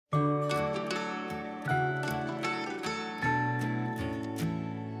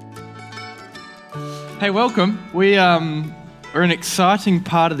Hey, welcome. We're in an exciting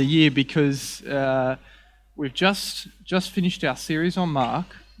part of the year because we've just finished our series on Mark,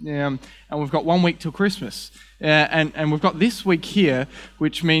 and we've got 1 week till Christmas, and we've got this week here,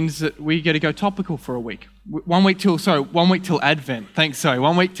 which means that we get to go topical for a week. 1 week till Advent. 1 week till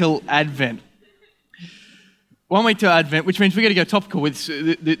Advent. 1 week till Advent, which means we get to go topical with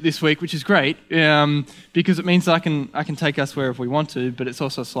this week, which is great, because it means that I can take us wherever we want to, but it's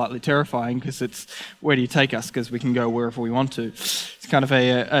also slightly terrifying because it's where do you take us? Because we can go wherever we want to. It's kind of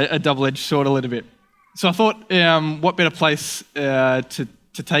a double-edged sword a little bit. So I thought, what better place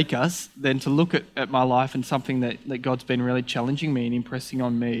to take us than to look at my life and something that God's been really challenging me and impressing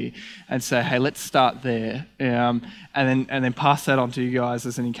on me, and say, hey, let's start there, and then pass that on to you guys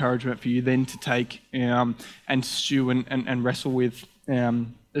as an encouragement for you then to take and stew and wrestle with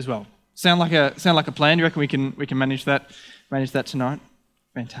as well. Sound like a plan? You reckon we can manage that tonight?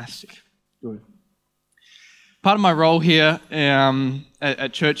 Fantastic. Good. Part of my role here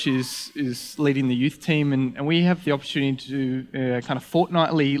at church is leading the youth team, and we have the opportunity to do kind of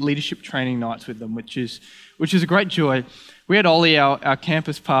fortnightly leadership training nights with them, which is a great joy. We had Ollie, our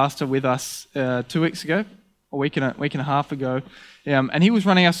campus pastor, with us 2 weeks ago, a week and a half ago, and he was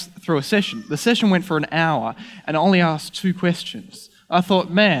running us through a session. The session went for an hour, and Ollie asked 2 questions. I thought,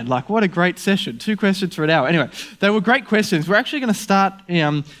 man, what a great session. 2 questions for an hour. Anyway, they were great questions. We're actually going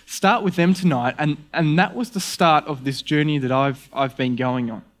to start with them tonight, and that was the start of this journey that I've been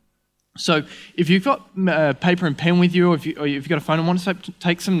going on. So if you've got paper and pen with you, or if you've got a phone and want to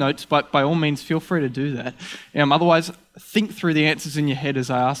take some notes, by all means, feel free to do that. Otherwise, think through the answers in your head as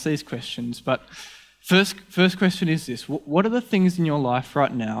I ask these questions. But first question is this: what are the things in your life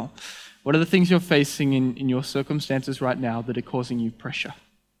right now? What are the things you're facing in your circumstances right now that are causing you pressure?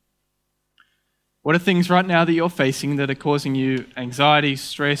 What are things right now that you're facing that are causing you anxiety,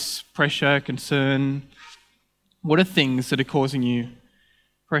 stress, pressure, concern? What are things that are causing you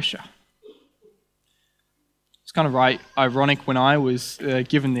pressure? It's kind of ironic when I was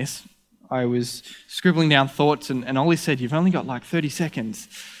given this. I was scribbling down thoughts, and Ollie said, "You've only got 30 seconds."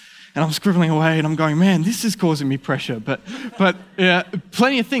 And I'm scribbling away, and I'm going, man, this is causing me pressure. But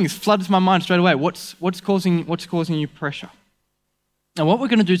plenty of things floods my mind straight away. What's causing you pressure? Now, what we're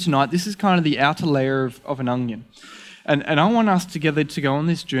going to do tonight, this is kind of the outer layer of an onion. And I want us together to go on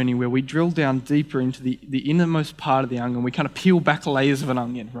this journey where we drill down deeper into the innermost part of the onion. We kind of peel back layers of an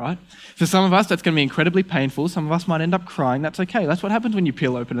onion, right? For some of us, that's going to be incredibly painful. Some of us might end up crying. That's okay. That's what happens when you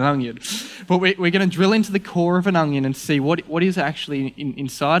peel open an onion. But we're going to drill into the core of an onion and see what is actually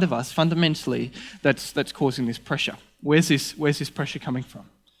inside of us fundamentally that's causing this pressure. Where's this pressure coming from?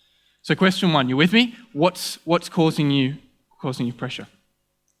 So question 1, you with me? What's causing you pressure?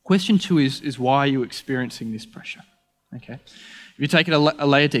 Question 2 is why are you experiencing this pressure? Okay. If you take it a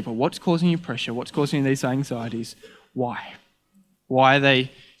layer deeper, what's causing you pressure? What's causing these anxieties? Why? Why are they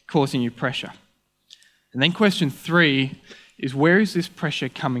causing you pressure? And then question 3 is, where is this pressure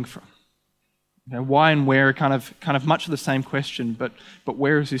coming from? Okay, why and where are kind of much of the same question, but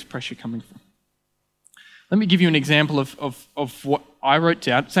where is this pressure coming from? Let me give you an example of what I wrote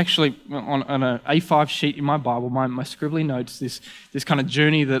down. It's actually on an A5 sheet in my Bible, my scribbly notes, this kind of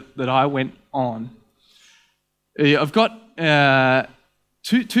journey that I went on. I've got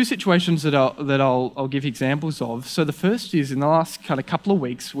two situations that I'll give examples of. So the first is, in the last kind of couple of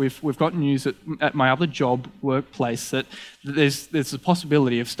weeks, we've got news at my other workplace that there's a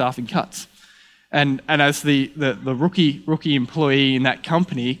possibility of staffing cuts, and as the rookie employee in that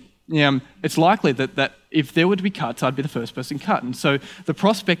company, it's likely that if there were to be cuts, I'd be the first person cut, and so the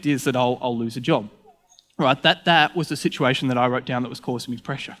prospect is that I'll lose a job. Right? That was the situation that I wrote down that was causing me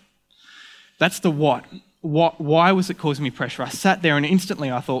pressure. That's the what. Why was it causing me pressure? I sat there and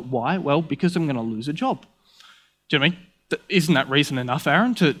instantly I thought, why? Well, because I'm going to lose a job. Do you know what I mean? Isn't that reason enough,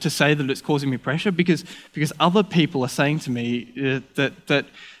 Aaron, to say that it's causing me pressure? Because other people are saying to me that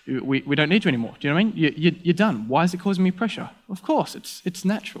we don't need you anymore. Do you know what I mean? You're done. Why is it causing me pressure? Of course, it's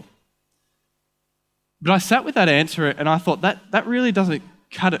natural. But I sat with that answer and I thought that really doesn't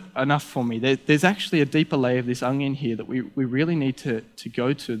cut it enough for me. There's actually a deeper layer of this onion here that we really need to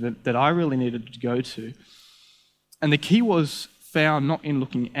go to, that I really needed to go to. And the key was found not in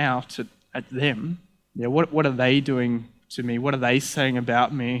looking out at them. What are they doing to me? What are they saying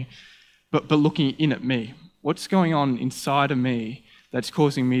about me? But looking in at me. What's going on inside of me that's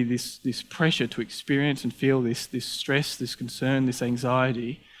causing me this pressure to experience and feel this stress, this concern, this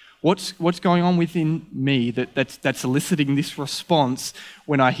anxiety? What's going on within me that's eliciting this response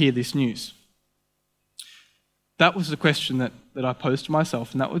when I hear this news? That was the question that I posed to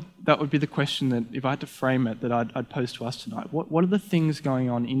myself, and that would be the question that, if I had to frame it, that I'd pose to us tonight. What are the things going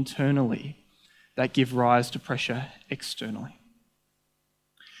on internally that give rise to pressure externally.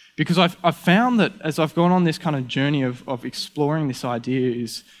 Because I've found that as I've gone on this kind of journey of exploring this idea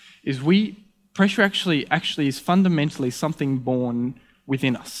pressure actually is fundamentally something born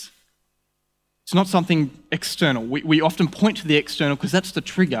within us. It's not something external. We often point to the external because that's the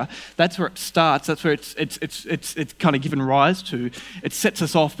trigger. That's where it starts. That's where it's kind of given rise to. It sets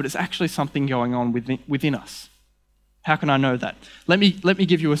us off, but it's actually something going on within us. How can I know that? Let me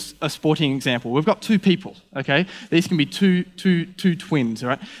give you a sporting example. We've got two people, okay? These can be two twins, all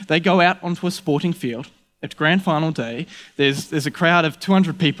right? They go out onto a sporting field. It's grand final day. There's a crowd of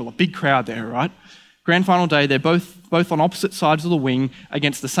 200 people, a big crowd there, right? Grand final day, they're both on opposite sides of the wing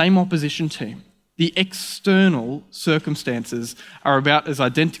against the same opposition team. The external circumstances are about as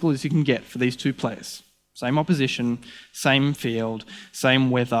identical as you can get for these two players. Same opposition, same field,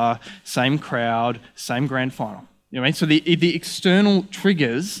 same weather, same crowd, same grand final. You know what I mean? So the external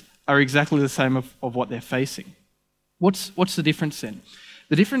triggers are exactly the same of what they're facing. What's the difference then?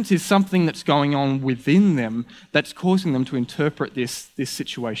 The difference is something that's going on within them that's causing them to interpret this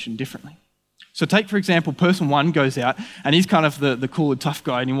situation differently. So take, for example, person one goes out and he's kind of the cool and tough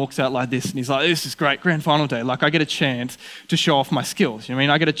guy and he walks out like this and he's like, this is great, grand final day. Like I get a chance to show off my skills. You know what I mean?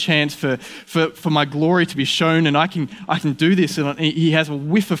 I get a chance for my glory to be shown and I can do this. And he has a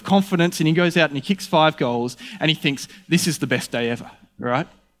whiff of confidence and he goes out and he kicks 5 goals and he thinks, this is the best day ever, right?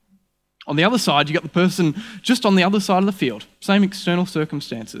 On the other side, you got the person just on the other side of the field, same external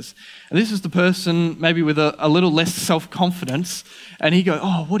circumstances. And this is the person maybe with a little less self-confidence, and he goes,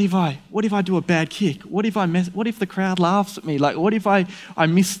 oh, what if I do a bad kick? What if the crowd laughs at me? Like, what if I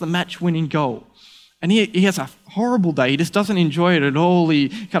miss the match-winning goal? And he has a horrible day. He just doesn't enjoy it at all. He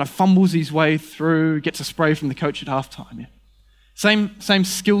kind of fumbles his way through, gets a spray from the coach at halftime. Yeah. Same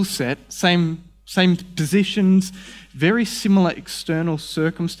skill set, same positions, very similar external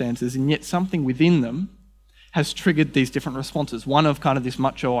circumstances, and yet something within them has triggered these different responses. One of kind of this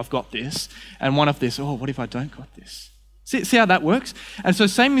macho, I've got this, and one of this, oh, what if I don't got this? See how that works? And so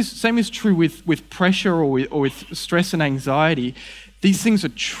same is true with pressure or with stress and anxiety. These things are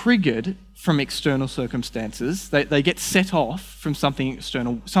triggered from external circumstances. They get set off from something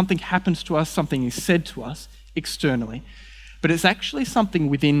external. Something happens to us, something is said to us externally. But it's actually something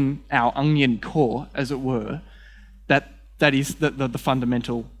within our onion core, as it were, that is the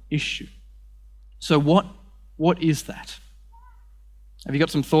fundamental issue. So what is that? Have you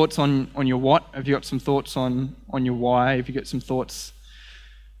got some thoughts on your what? Have you got some thoughts on your why? Have you got some thoughts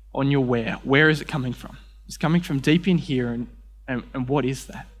on your where? Where is it coming from? It's coming from deep in here, and what is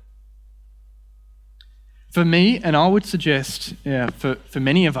that? For me, and I would suggest for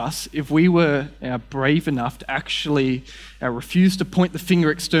many of us, if we were brave enough to actually refuse to point the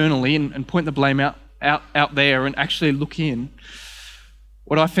finger externally and point the blame out there and actually look in,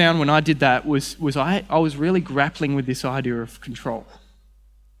 what I found when I did that was I was really grappling with this idea of control.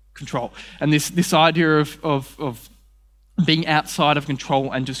 And this idea of being outside of control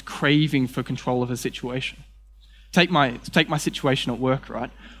and just craving for control of a situation. Take my situation at work,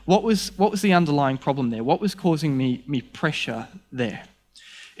 right? What was the underlying problem there? What was causing me pressure there?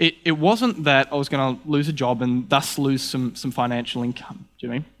 It wasn't that I was going to lose a job and thus lose some financial income. Do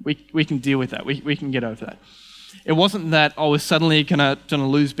you know what I mean? We can deal with that. We can get over that. It wasn't that I was suddenly going to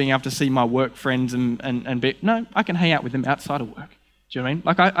lose being able to see my work friends and be... No, I can hang out with them outside of work. Do you know what I mean?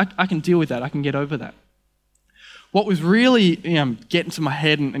 Like I can deal with that. I can get over that. What was really getting to my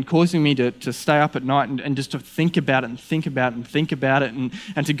head and causing me to stay up at night and just to think about it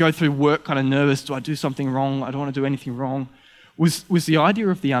and to go through work kind of nervous, do I do something wrong? I don't want to do anything wrong, was the idea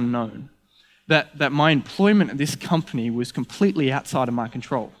of the unknown, that my employment at this company was completely outside of my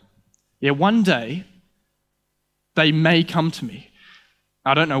control. Yeah, one day they may come to me.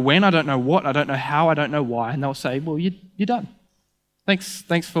 I don't know when, I don't know what, I don't know how, I don't know why, and they'll say, well, you're done.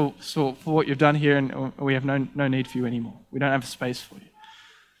 Thanks for what you've done here, and we have no need for you anymore. We don't have a space for you.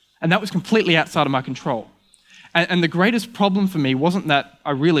 And that was completely outside of my control. And the greatest problem for me wasn't that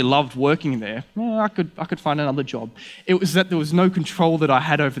I really loved working there. I could find another job. It was that there was no control that I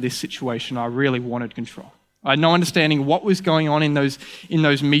had over this situation. I really wanted control. I had no understanding what was going on in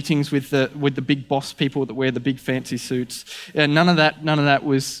those meetings with the big boss people that wear the big fancy suits. None of that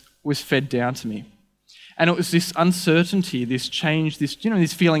was fed down to me. And it was this uncertainty, this change,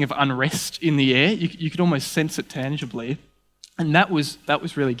 this feeling of unrest in the air. You could almost sense it tangibly, and that was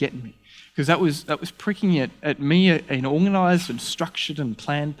really getting me, because that was pricking at me, an organised and structured and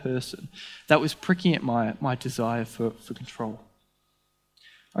planned person. That was pricking at my desire for control.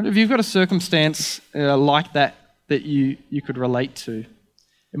 If you've got a circumstance like that you could relate to,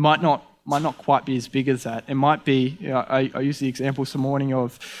 it might not not quite be as big as that. It might be, I used the example this morning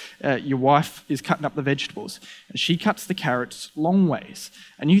of your wife is cutting up the vegetables and she cuts the carrots long ways.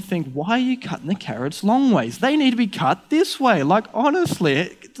 And you think, why are you cutting the carrots long ways? They need to be cut this way. Like, honestly,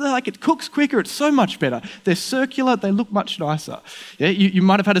 it cooks quicker. It's so much better. They're circular. They look much nicer. Yeah, you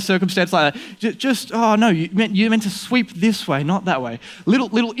might have had a circumstance like that. Oh no, you meant to sweep this way, not that way. Little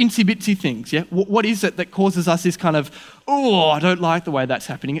itsy bitsy things. Yeah, what is it that causes us this kind of, I don't like the way that's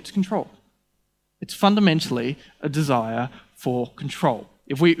happening? It's control. It's fundamentally a desire for control.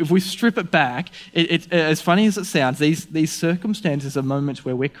 If we strip it back, it as funny as it sounds, these circumstances are moments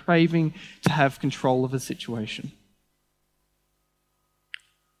where we're craving to have control of a situation.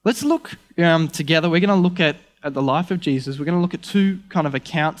 Let's look together. We're going to look at the life of Jesus. We're going to look at two kind of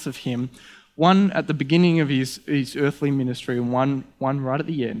accounts of him. One at the beginning of his earthly ministry and one right at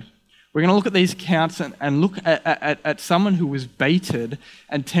the end. We're going to look at these accounts and look at someone who was baited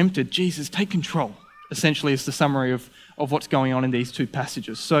and tempted. Jesus, take control, essentially is the summary of what's going on in these two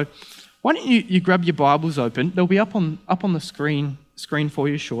passages. So why don't you grab your Bibles open. They'll be up on the screen for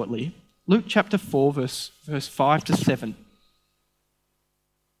you shortly. Luke chapter 4, verse 5 to 7.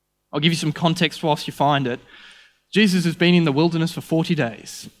 I'll give you some context whilst you find it. Jesus has been in the wilderness for 40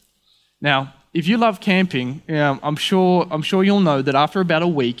 days. Now, if you love camping, I'm sure you'll know that after about a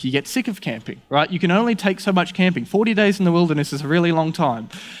week, you get sick of camping, right? You can only take so much camping. 40 days in the wilderness is a really long time.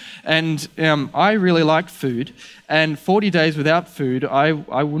 And I really like food, and 40 days without food, I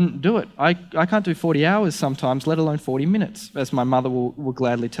wouldn't do it. I can't do 40 hours sometimes, let alone 40 minutes, as my mother will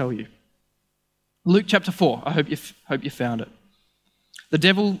gladly tell you. Luke chapter 4, I hope you found it. The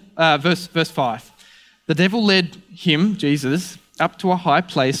devil, verse 5. The devil led him, Jesus, up to a high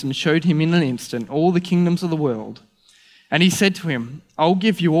place and showed him in an instant all the kingdoms of the world. And he said to him, I'll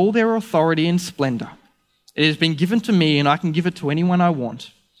give you all their authority and splendor. It has been given to me and I can give it to anyone I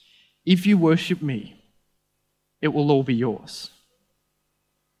want. If you worship me, it will all be yours.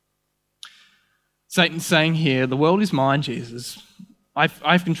 Satan's saying here, the world is mine, Jesus. I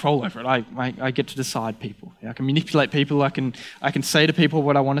have control over it. I get to decide people. I can manipulate people. I can say to people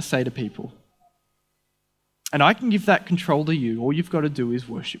what I want to say to people. And I can give that control to you. All you've got to do is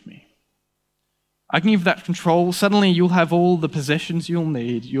worship me. I can give that control. Suddenly you'll have all the possessions you'll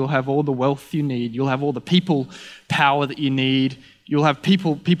need. You'll have all the wealth you need. You'll have all the people power that you need. You'll have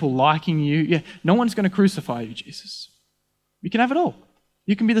people liking you. Yeah, no one's going to crucify you, Jesus. You can have it all.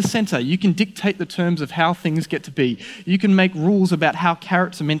 You can be the center. You can dictate the terms of how things get to be. You can make rules about how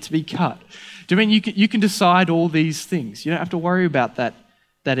carrots are meant to be cut. Do you mean you can decide all these things? You don't have to worry about that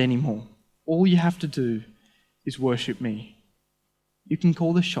anymore. All you have to do is worship me. You can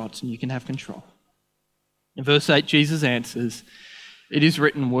call the shots and you can have control. In verse 8, Jesus answers, it is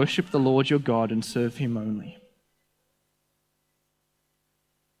written, worship the Lord your God and serve him only.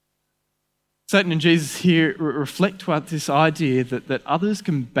 Satan and Jesus here reflect to us this idea that others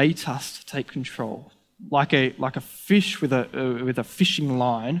can bait us to take control. Like a fish with a fishing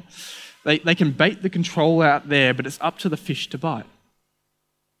line, they can bait the control out there, but it's up to the fish to bite.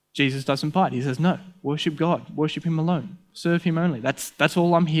 Jesus doesn't bite. He says, no, worship God, worship him alone, serve him only. That's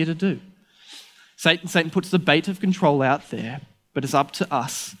all I'm here to do. Satan puts the bait of control out there, but it's up to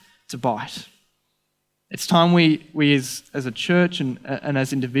us to bite. It's time we as a church and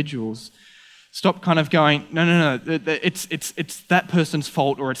as individuals stop kind of going, no, it's that person's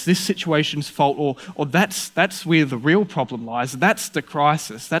fault, or it's this situation's fault, or that's where the real problem lies. That's the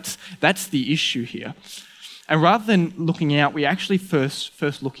crisis. That's the issue here. And rather than looking out, we actually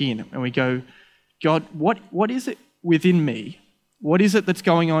first look in and we go, God, what is it within me? What is it that's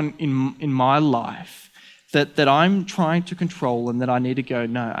going on in my life that I'm trying to control and that I need to go,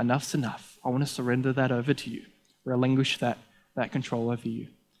 no, enough's enough. I want to surrender that over to you, relinquish that control over you.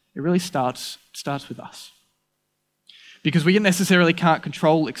 It really starts with us. Because we necessarily can't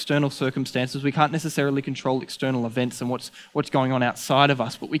control external circumstances. We can't necessarily control external events and what's going on outside of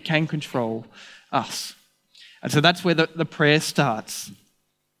us, but we can control us. And so that's where the prayer starts.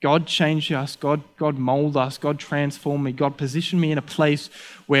 God change us, God mold us, God transform me, God position me in a place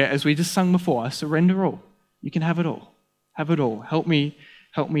where, as we just sung before, I surrender all. You can have it all. Have it all. Help me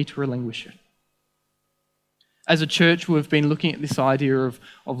to relinquish it. As a church, we've been looking at this idea of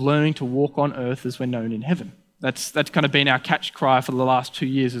learning to walk on earth as we're known in heaven. That's kind of been our catch cry for the last 2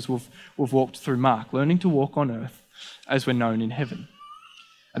 years as we've walked through Mark, learning to walk on earth as we're known in heaven.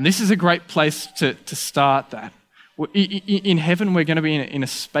 And this is a great place to start that. In heaven, we're going to be in a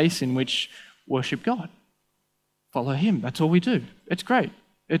space in which worship God. Follow him. That's all we do. It's great.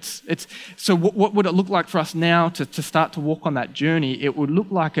 So what would it look like for us now to start to walk on that journey? It would look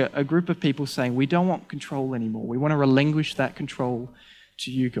like a group of people saying, we don't want control anymore. We want to relinquish that control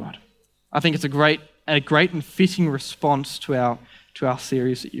to you, God. I think it's a great and fitting response to our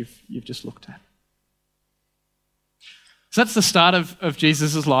series that you've just looked at. So that's the start of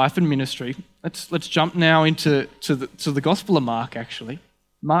Jesus' life and ministry. Let's jump now into the Gospel of Mark, actually.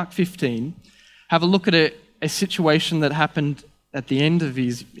 Mark 15. Have a look at a situation that happened at the end of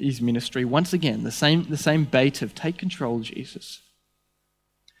his ministry. Once again, the same bait of take control, Jesus.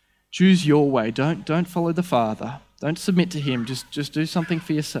 Choose your way. Don't follow the Father. Don't submit to him. Just do something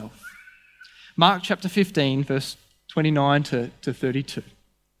for yourself. Mark chapter 15, verse 29 to 32.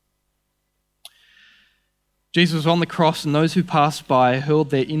 Jesus was on the cross, and those who passed by hurled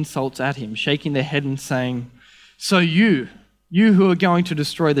their insults at him, shaking their head and saying, "So you who are going to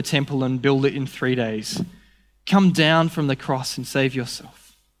destroy the temple and build it in 3 days, come down from the cross and save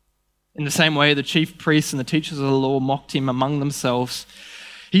yourself." In the same way, the chief priests and the teachers of the law mocked him among themselves.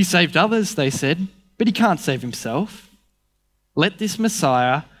 "He saved others," they said, "but he can't save himself. Let this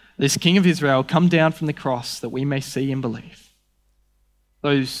Messiah, this King of Israel, come down from the cross that we may see and believe."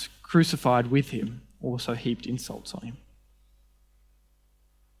 Those crucified with him also heaped insults on him.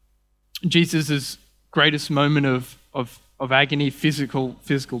 Jesus' greatest moment of agony, physical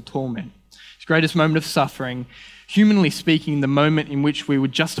torment, his greatest moment of suffering, humanly speaking, the moment in which we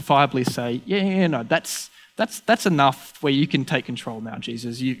would justifiably say, no, that's enough where you can take control now,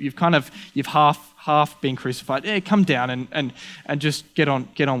 Jesus. You've half been crucified. Yeah, come down and just get on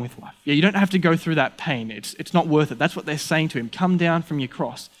with life. Yeah, you don't have to go through that pain. It's not worth it. That's what they're saying to him. Come down from your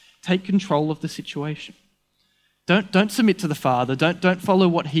cross. Take control of the situation. Don't submit to the Father. Don't follow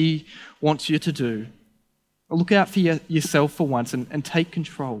what he wants you to do. Look out for yourself for once and take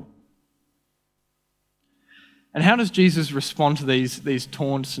control. And how does Jesus respond to these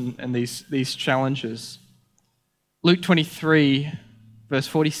taunts and these challenges? Luke 23, verse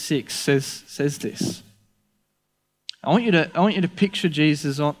 46 says this. I want you to picture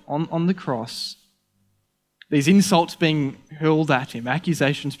Jesus on the cross. These insults being hurled at him,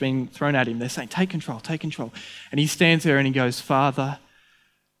 accusations being thrown at him. They're saying, take control. And he stands there and he goes, "Father,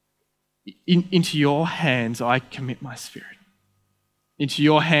 into your hands I commit my spirit. Into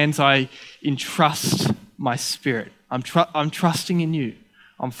your hands I entrust my spirit. I'm trusting in you.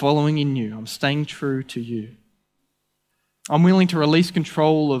 I'm following in you. I'm staying true to you. I'm willing to release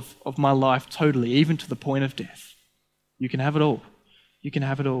control of my life totally, even to the point of death. You can have it all. You can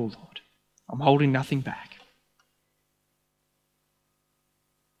have it all, Lord. I'm holding nothing back."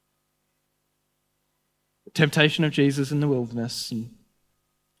 Temptation of Jesus in the wilderness and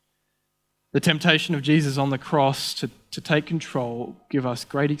the temptation of Jesus on the cross to take control give us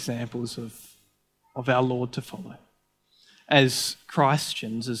great examples of our Lord to follow. As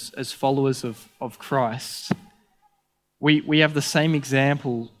Christians, as followers of Christ, we have the same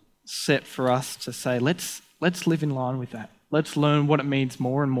example set for us to say, let's live in line with that. Let's learn what it means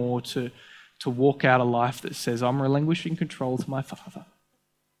more and more to walk out a life that says, I'm relinquishing control to my Father.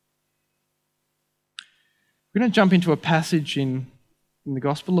 We're going to jump into a passage in the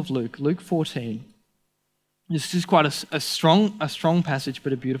Gospel of Luke, Luke 14. This is quite a strong passage,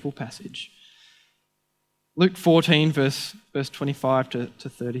 but a beautiful passage. Luke 14, verse 25 to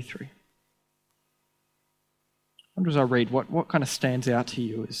 33. I wonder as I read, what kind of stands out to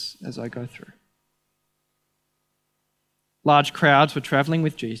you as I go through? Large crowds were traveling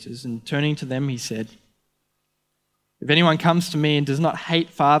with Jesus, and turning to them, he said, "If anyone comes to me and does not hate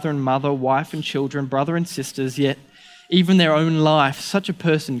father and mother, wife and children, brother and sisters, yet even their own life, such a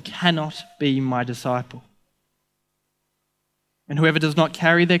person cannot be my disciple. And whoever does not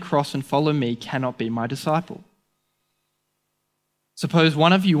carry their cross and follow me cannot be my disciple. Suppose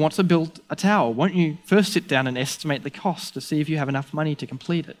one of you wants to build a tower. Won't you first sit down and estimate the cost to see if you have enough money to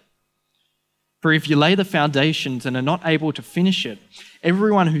complete it? For if you lay the foundations and are not able to finish it,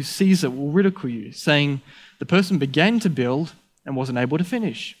 everyone who sees it will ridicule you, saying, 'The person began to build and wasn't able to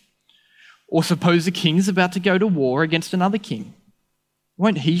finish.' Or suppose a king is about to go to war against another king.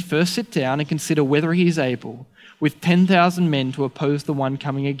 Won't he first sit down and consider whether he is able, with 10,000 men, to oppose the one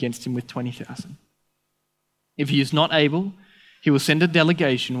coming against him with 20,000? If he is not able, he will send a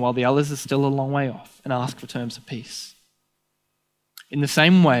delegation while the others are still a long way off and ask for terms of peace. In the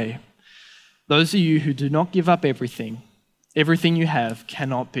same way, those of you who do not give up everything you have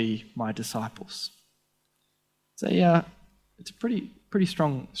cannot be my disciples." So it's a pretty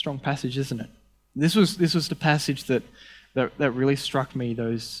strong passage, isn't it? This was the passage that really struck me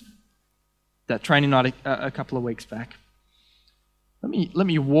that training night a couple of weeks back. Let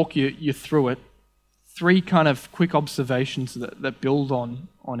me walk you through it. 3 kind of quick observations that build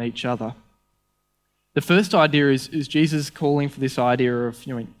on each other. The first idea is Jesus calling for this idea of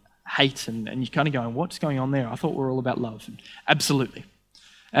hate, and you're kind of going, what's going on there? I thought we're all about love. And absolutely.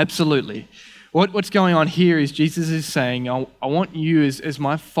 Absolutely. What's going on here is Jesus is saying, I want you as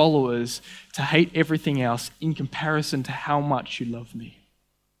my followers to hate everything else in comparison to how much you love me.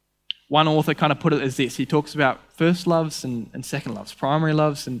 One author kind of put it as this. He talks about first loves and second loves, primary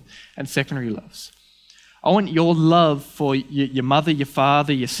loves and secondary loves. I want your love for your mother, your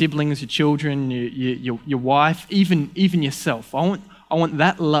father, your siblings, your children, your wife, even yourself. I want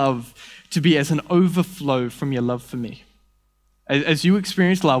that love to be as an overflow from your love for me. As you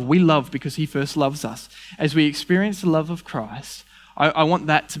experience love, we love because he first loves us. As we experience the love of Christ, I want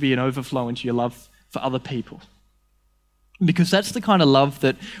that to be an overflow into your love for other people. Because that's the kind of love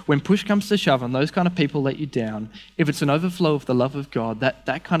that when push comes to shove and those kind of people let you down, if it's an overflow of the love of God,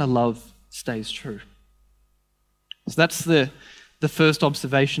 that kind of love stays true. So that's the first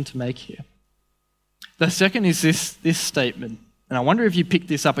observation to make here. The second is this statement, and I wonder if you picked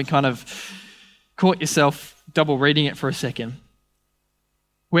this up and kind of caught yourself double reading it for a second.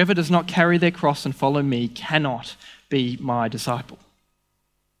 Whoever does not carry their cross and follow me cannot be my disciple.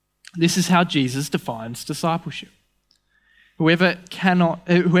 This is how Jesus defines discipleship. Whoever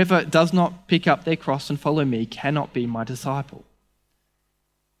does not pick up their cross and follow me cannot be my disciple.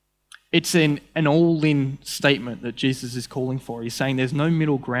 It's an all-in statement that Jesus is calling for. He's saying there's no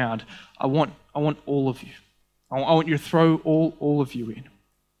middle ground. I want all of you. I want you to throw all of you in.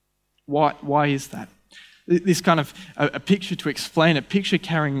 Why is that? This kind of a picture to explain it, picture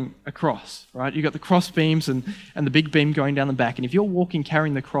carrying a cross, right? You've got the cross beams and the big beam going down the back. And if you're walking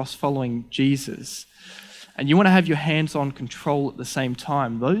carrying the cross following Jesus, and you want to have your hands-on control at the same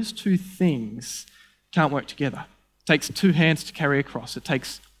time, those two things can't work together. It takes two hands to carry a cross. It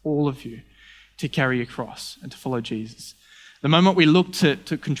takes all of you to carry a cross and to follow Jesus. The moment we look to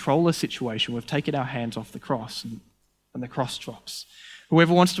control a situation, we've taken our hands off the cross and the cross drops.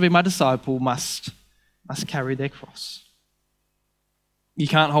 Whoever wants to be my disciple must carry their cross. You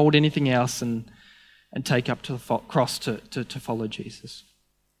can't hold anything else and take up to the cross to follow Jesus.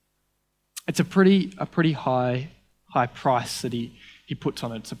 It's a pretty high price that he puts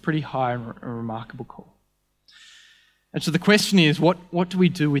on it. It's a pretty high and remarkable call. And so the question is, what do we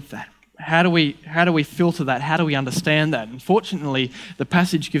do with that? How do we filter that? How do we understand that? And fortunately, the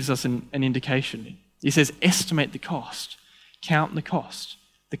passage gives us an indication. He says, estimate the cost, count the cost.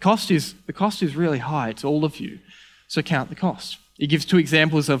 The cost is really high. It's all of you. So count the cost. He gives two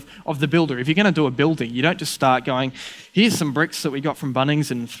examples of the builder. If you're going to do a building, you don't just start going, here's some bricks that we got from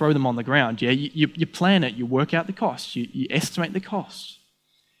Bunnings and throw them on the ground. Yeah, you plan it, you work out the cost, you estimate the cost.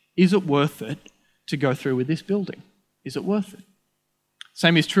 Is it worth it to go through with this building? Is it worth it?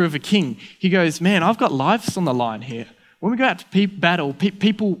 Same is true of a king. He goes, man, I've got lives on the line here. When we go out to battle,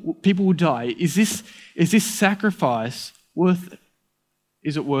 people will die. Is this sacrifice worth it?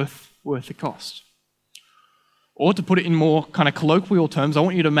 Is it worth the cost? Or to put it in more kind of colloquial terms, I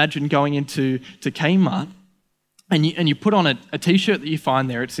want you to imagine going into Kmart and you put on a t-shirt that you find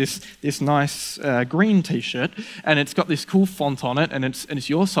there. It's this nice green t-shirt, and it's got this cool font on it, and it's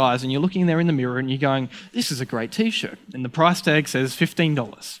your size, and you're looking there in the mirror and you're going, this is a great t-shirt. And the price tag says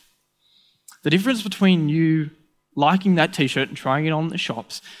 $15. The difference between you liking that t-shirt and trying it on at the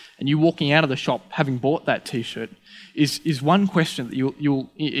shops and you walking out of the shop having bought that t-shirt is one question that you'll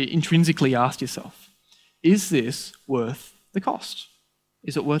intrinsically ask yourself. Is this worth the cost?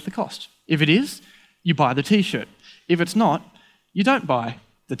 Is it worth the cost? If it is, you buy the t-shirt. If it's not, you don't buy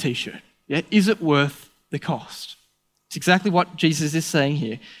the t-shirt. Yeah? Is it worth the cost? It's exactly what Jesus is saying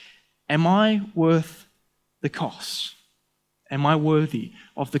here. Am I worth the cost? Am I worthy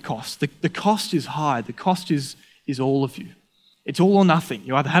of the cost? The cost is high. The cost is all of you. It's all or nothing.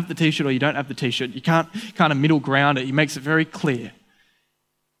 You either have the t-shirt or you don't have the t-shirt. You can't kind of middle ground it. He makes it very clear.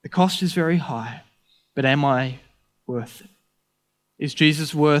 The cost is very high, but am I worth it? Is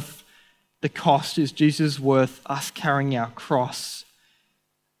Jesus worth the cost? Is Jesus worth us carrying our cross?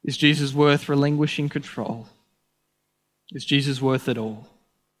 Is Jesus worth relinquishing control? Is Jesus worth it all?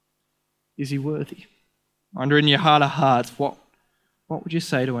 Is he worthy? I wonder in your heart of hearts, what would you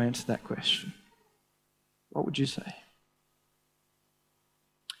say to answer that question? What would you say?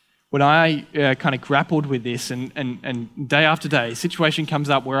 When I kind of grappled with this and day after day, a situation comes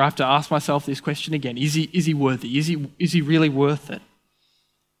up where I have to ask myself this question again. Is he worthy? Is he really worth it?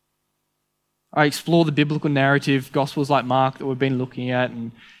 I explore the biblical narrative, Gospels like Mark that we've been looking at,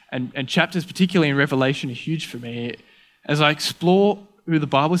 and chapters particularly in Revelation are huge for me. As I explore who the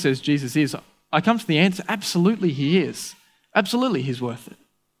Bible says Jesus is, I come to the answer, absolutely he is. Absolutely he's worth it.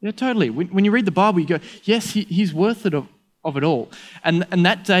 Yeah, totally. When you read the Bible, you go, yes, he's worth it of it all. And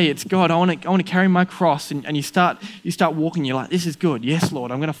that day it's, God, I want to carry my cross, and you start walking, you're like, this is good. Yes,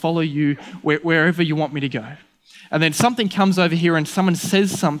 Lord, I'm going to follow you wherever you want me to go. and then something comes over here and someone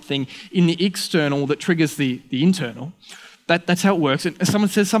says something in the external that triggers the internal. That's how it works. And someone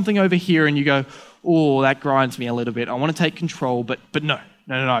says something over here and you go, oh, that grinds me a little bit. I want to take control, but no.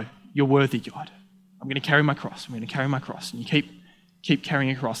 You're worthy, God. I'm going to carry my cross. I'm going to carry my cross. And you keep carrying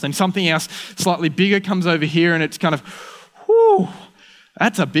your cross. Then something else slightly bigger comes over here and it's kind of, whew,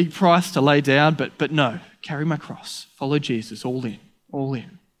 that's a big price to lay down, but no, carry my cross. Follow Jesus, all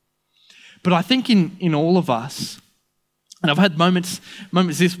in. But I think in all of us, and I've had moments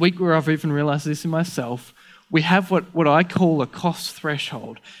this week where I've even realized this in myself, we have what I call a cost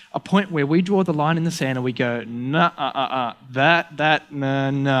threshold, a point where we draw the line in the sand and we go, no, that's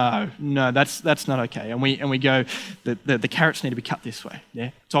not okay. And we go, the carrots need to be cut this way. Yeah,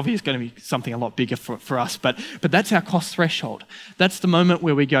 it's obviously going to be something a lot bigger for us, but that's our cost threshold. That's the moment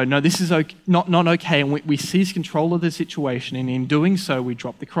where we go, no, this is not okay, and we seize control of the situation, and in doing so, we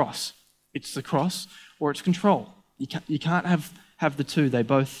drop the cross. It's the cross or it's control. You can't have the two. They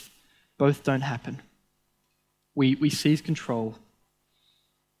both don't happen. We seize control.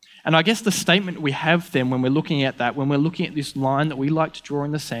 And I guess the statement we have then when we're looking at that, when we're looking at this line that we like to draw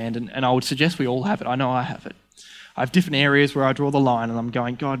in the sand, and I would suggest we all have it. I know I have it. I have different areas where I draw the line and I'm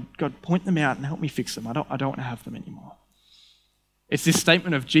going, God, point them out and help me fix them. I don't want to have them anymore. It's this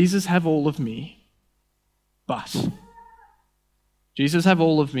statement of Jesus have all of me, but. Jesus have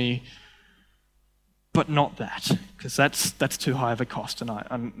all of me, but not that, because that's too high of a cost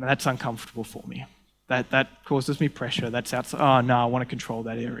and that's uncomfortable for me. That causes me pressure. That's outside. Oh, no, I want to control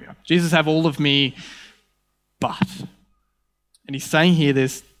that area. Jesus have all of me, but. And he's saying here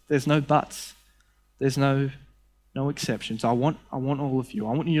there's no buts. There's no exceptions. I want all of you.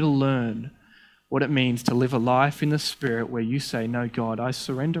 I want you to learn what it means to live a life in the Spirit where you say, no, God, I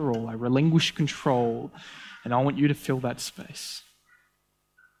surrender all. I relinquish control, and I want you to fill that space.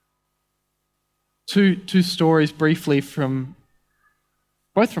 Two stories briefly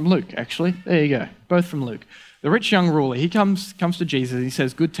both from Luke, actually. There you go. Both from Luke. The rich young ruler, he comes to Jesus and he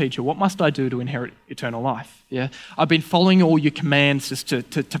says, good teacher, what must I do to inherit eternal life? Yeah, I've been following all your commands, just to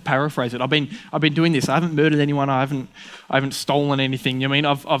paraphrase it. I've been doing this. I haven't murdered anyone. I haven't stolen anything.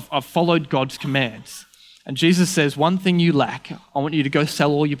 I've followed God's commands. And Jesus says, one thing you lack. I want you to go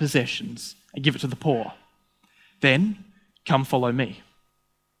sell all your possessions and give it to the poor. Then come follow me.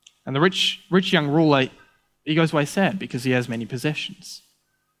 And the rich young ruler, he goes away sad because he has many possessions.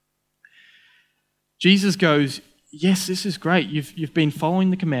 Jesus goes, yes, this is great. You've been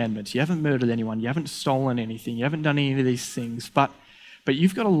following the commandments. You haven't murdered anyone. You haven't stolen anything. You haven't done any of these things. But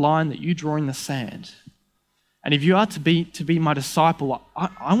you've got a line that you draw in the sand. And if you are to be my disciple,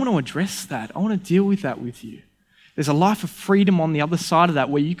 I want to address that. I want to deal with that with you. There's a life of freedom on the other side of that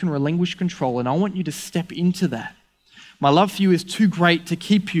where you can relinquish control, and I want you to step into that. My love for you is too great to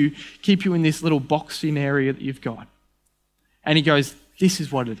keep you in this little boxed-in area that you've got. And he goes, this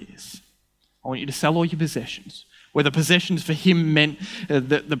is what it is. I want you to sell all your possessions. Where the possessions for him meant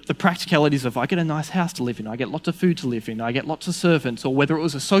the practicalities of I get a nice house to live in, I get lots of food to live in, I get lots of servants, or whether it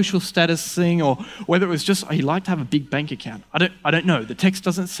was a social status thing, or whether it was just he liked to have a big bank account. I don't know. The text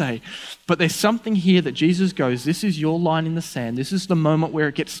doesn't say. But there's something here that Jesus goes, this is your line in the sand. This is the moment where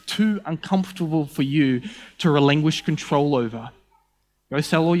it gets too uncomfortable for you to relinquish control over. Go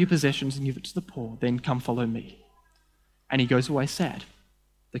sell all your possessions and give it to the poor, then come follow me. And he goes away sad.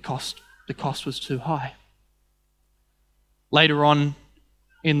 The cost was too high. Later on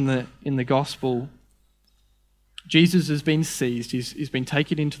in the gospel, Jesus has been seized. He's been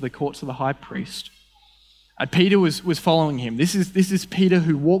taken into the courts of the high priest. And Peter was following him. This is Peter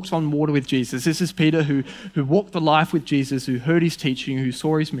who walked on water with Jesus. This is Peter who walked the life with Jesus, who heard his teaching, who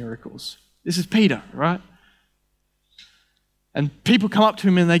saw his miracles. This is Peter, right? And people come up to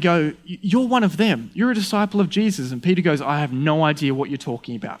him and they go, you're one of them. You're a disciple of Jesus. And Peter goes, I have no idea what you're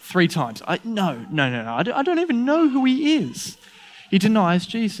talking about. 3 times. No. I don't even know who he is. He denies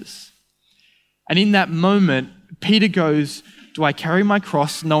Jesus. And in that moment, Peter goes, do I carry my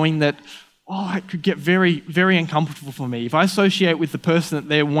cross knowing that, it could get very, very uncomfortable for me. If I associate with the person that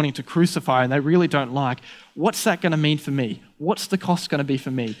they're wanting to crucify and they really don't like, what's that going to mean for me? What's the cost going to be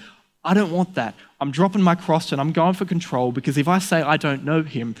for me? I don't want that. I'm dropping my cross and I'm going for control, because if I say I don't know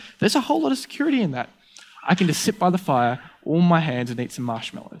him, there's a whole lot of security in that. I can just sit by the fire, warm my hands and eat some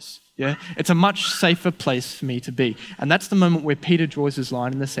marshmallows. Yeah, it's a much safer place for me to be. And that's the moment where Peter draws his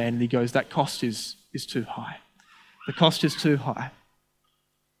line in the sand and he goes, that cost is too high. The cost is too high.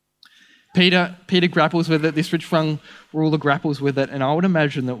 Peter grapples with it. This rich young ruler grapples with it. And I would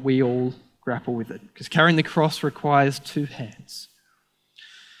imagine that we all grapple with it, because carrying the cross requires 2 hands.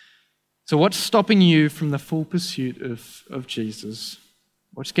 So what's stopping you from the full pursuit of Jesus?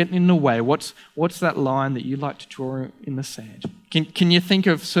 What's getting in the way? What's that line that you like to draw in the sand? Can you think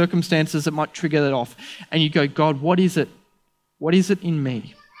of circumstances that might trigger that off? And you go, God, what is it? What is it in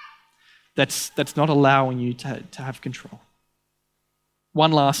me that's not allowing you to have control?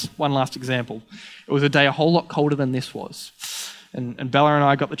 One last example. It was a day a whole lot colder than this was. And Bella and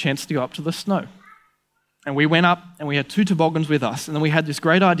I got the chance to go up to the snow. And we went up and we had 2 toboggans with us. And then we had this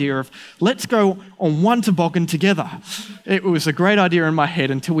great idea of, let's go on one toboggan together. It was a great idea in my head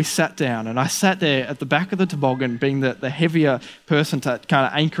until we sat down. And I sat there at the back of the toboggan, being the heavier person to kind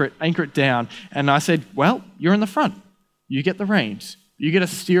of anchor it down. And I said, well, you're in the front. You get the reins. You get to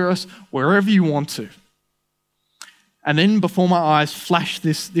steer us wherever you want to. And then before my eyes flashed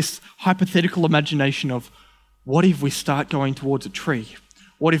this hypothetical imagination of, what if we start going towards a tree?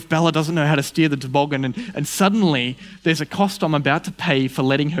 What if Bella doesn't know how to steer the toboggan and suddenly there's a cost I'm about to pay for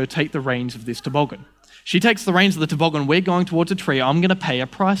letting her take the reins of this toboggan? She takes the reins of the toboggan, we're going towards a tree, I'm going to pay a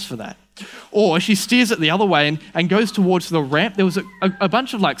price for that. Or she steers it the other way and goes towards the ramp. There was a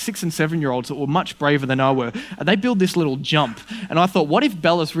bunch of like 6 and 7-year-olds that were much braver than I were, and they build this little jump. And I thought, what if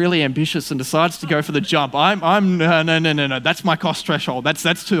Bella's really ambitious and decides to go for the jump? No, that's my cost threshold.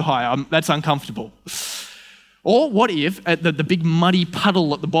 That's too high. That's uncomfortable. Or what if at the big muddy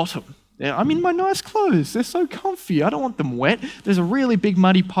puddle at the bottom? I'm in my nice clothes. They're so comfy. I don't want them wet. There's a really big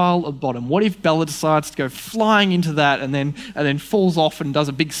muddy pile at the bottom. What if Bella decides to go flying into that and then falls off and does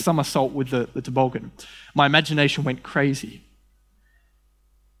a big somersault with the toboggan? My imagination went crazy.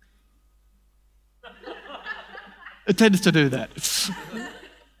 It tends to do that.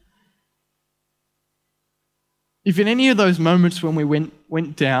 If in any of those moments when we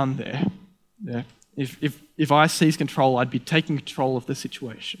went down there, if I seized control, I'd be taking control of the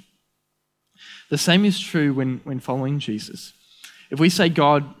situation. The same is true when following Jesus. If we say,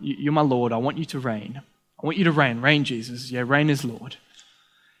 God, you're my Lord, I want you to reign. I want you to reign. Reign, Jesus. Yeah, reign as Lord.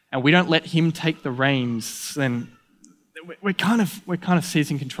 And we don't let him take the reins, then we're kind of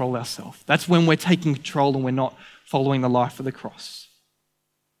seizing control ourselves. That's when we're taking control and we're not following the life of the cross.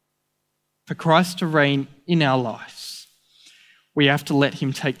 For Christ to reign in our lives, we have to let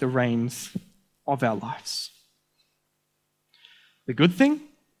him take the reins of our lives. The good thing,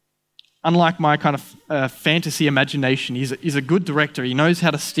 unlike my kind of fantasy imagination, he's a good director. He knows how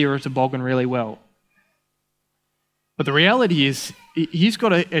to steer a toboggan really well. But the reality is, he's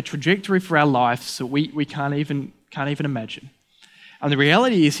got a trajectory for our lives that we can't even imagine. And the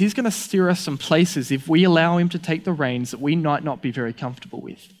reality is, he's going to steer us some places if we allow him to take the reins that we might not be very comfortable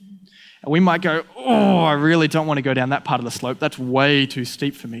with. And we might go, oh, I really don't want to go down that part of the slope. That's way too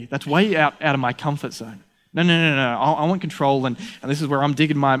steep for me. That's way out of my comfort zone. No. I want control, and this is where I'm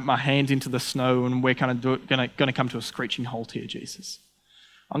digging my hand into the snow, and we're kind of going to come to a screeching halt here, Jesus.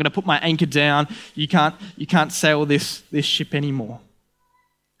 I'm going to put my anchor down. You can't sail this ship anymore.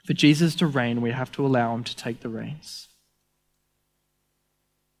 For Jesus to reign, we have to allow him to take the reins.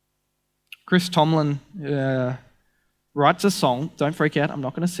 Chris Tomlin writes a song. Don't freak out. I'm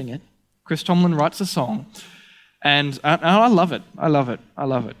not going to sing it. Chris Tomlin writes a song, and I love it. I love it.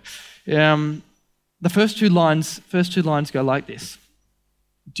 The first two lines go like this.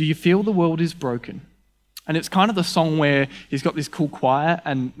 Do you feel the world is broken? And it's kind of the song where he's got this cool choir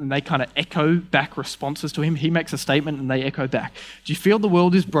and they kind of echo back responses to him. He makes a statement and they echo back. Do you feel the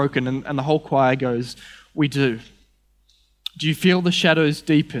world is broken? And the whole choir goes, we do. Do you feel the shadows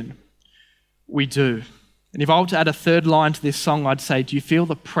deepen? We do. And if I were to add a third line to this song, I'd say, do you feel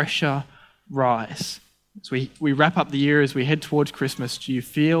the pressure rise? As we wrap up the year, as we head towards Christmas, do you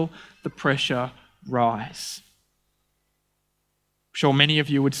feel the pressure rise? I'm sure many of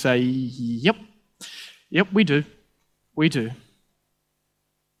you would say, yep, we do.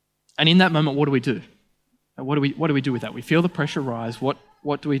 And in that moment, what do we do? What do we do with that? We feel the pressure rise. What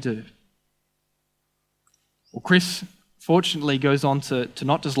do we do? Well, Chris fortunately goes on to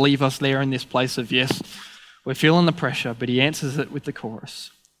not just leave us there in this place of, yes, we're feeling the pressure, but he answers it with the chorus.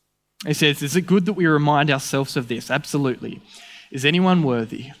 He says, is it good that we remind ourselves of this? Absolutely. Is anyone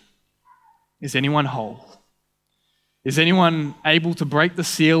worthy? Is anyone whole? Is anyone able to break the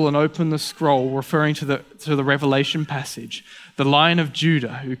seal and open the scroll, referring to the Revelation passage? The Lion of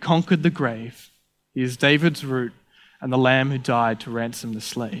Judah who conquered the grave. He is David's root and the Lamb who died to ransom the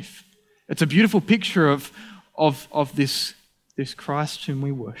slave. It's a beautiful picture of this Christ whom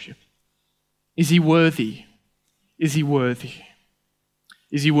we worship. Is he worthy? Is he worthy?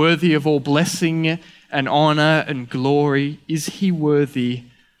 Is he worthy of all blessing and honor and glory? Is he worthy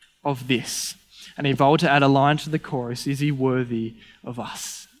of this? And if I were to add a line to the chorus, is he worthy of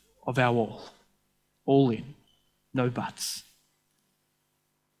us, of our all? All in, no buts.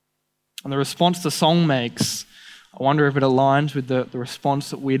 And the response the song makes, I wonder if it aligns with the response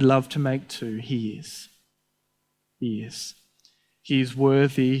that we'd love to make too. He is. He is. He is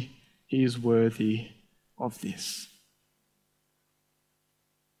worthy. He is worthy of this.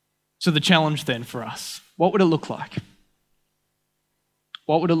 So the challenge then for us, what would it look like?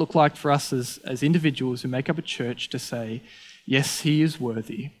 What would it look like for us as individuals who make up a church to say, yes, he is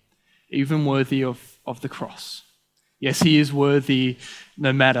worthy, even worthy of the cross. Yes, he is worthy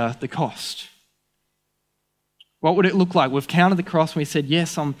no matter the cost. What would it look like? We've counted the cross and we said,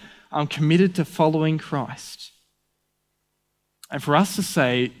 yes, I'm committed to following Christ. And for us to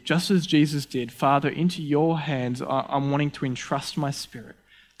say, just as Jesus did, Father, into your hands I'm wanting to entrust my spirit,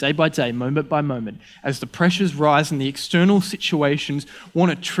 day by day, moment by moment, as the pressures rise and the external situations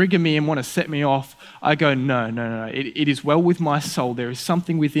want to trigger me and want to set me off, I go, no. It is well with my soul. There is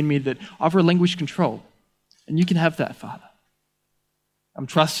something within me that I've relinquished control. And you can have that, Father. I'm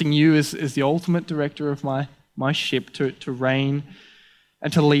trusting you as the ultimate director of my ship to reign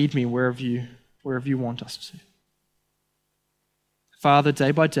and to lead me wherever you want us to. Father, day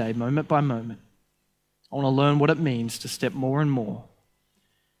by day, moment by moment, I want to learn what it means to step more and more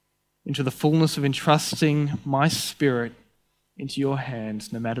into the fullness of entrusting my spirit into your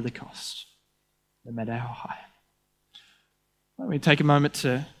hands, no matter the cost, no matter how high. Let me take a moment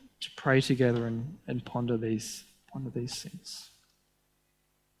to pray together and ponder these things.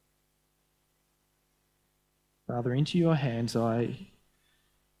 Father, into your hands I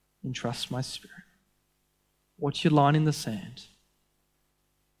entrust my spirit. What's your line in the sand?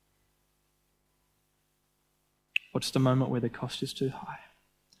 What's the moment where the cost is too high?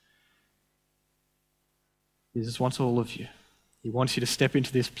 Jesus wants all of you. He wants you to step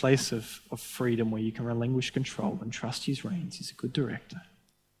into this place of freedom where you can relinquish control and trust his reins. He's a good director.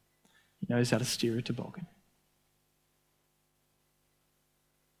 He knows how to steer a toboggan.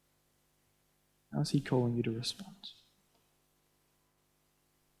 How's he calling you to respond?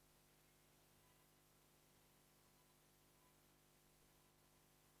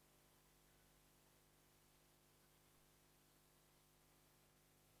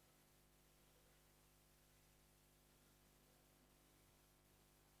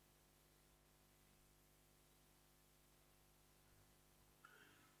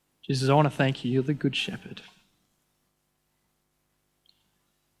 Jesus, I want to thank you. You're the good shepherd.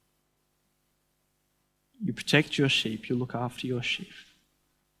 You protect your sheep. You look after your sheep.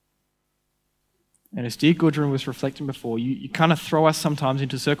 And as dear Gudrun was reflecting before, you kind of throw us sometimes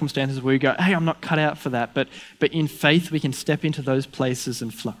into circumstances where you go, hey, I'm not cut out for that. But in faith, we can step into those places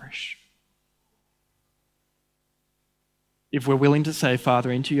and flourish. If we're willing to say,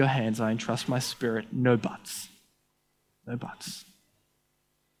 Father, into your hands I entrust my spirit, no buts. No buts.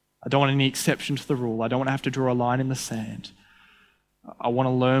 I don't want any exception to the rule. I don't want to have to draw a line in the sand. I want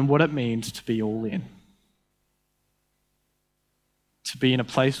to learn what it means to be all in. To be in a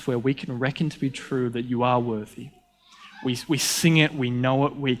place where we can reckon to be true that you are worthy. We sing it, we know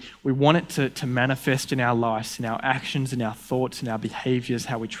it, we want it to manifest in our lives, in our actions, in our thoughts, in our behaviors,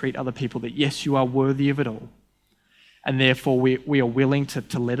 how we treat other people, that yes, you are worthy of it all. And therefore we are willing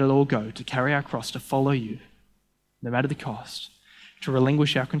to let it all go, to carry our cross, to follow you, no matter the cost, to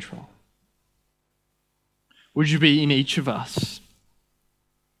relinquish our control. Would you be in each of us,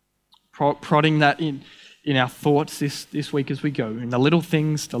 prodding that in our thoughts this week as we go, in the little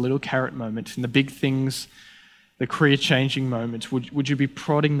things, the little carrot moments, in the big things, the career-changing moments, would you be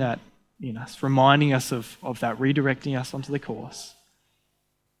prodding that in us, reminding us of that, redirecting us onto the course?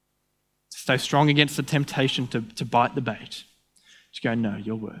 To stay strong against the temptation to bite the bait, to go, no,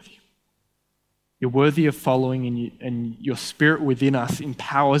 you're worthy. You're worthy of following, and your spirit within us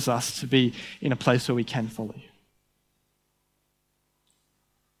empowers us to be in a place where we can follow you.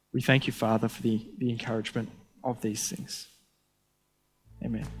 We thank you, Father, for the encouragement of these things.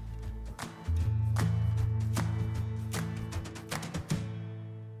 Amen.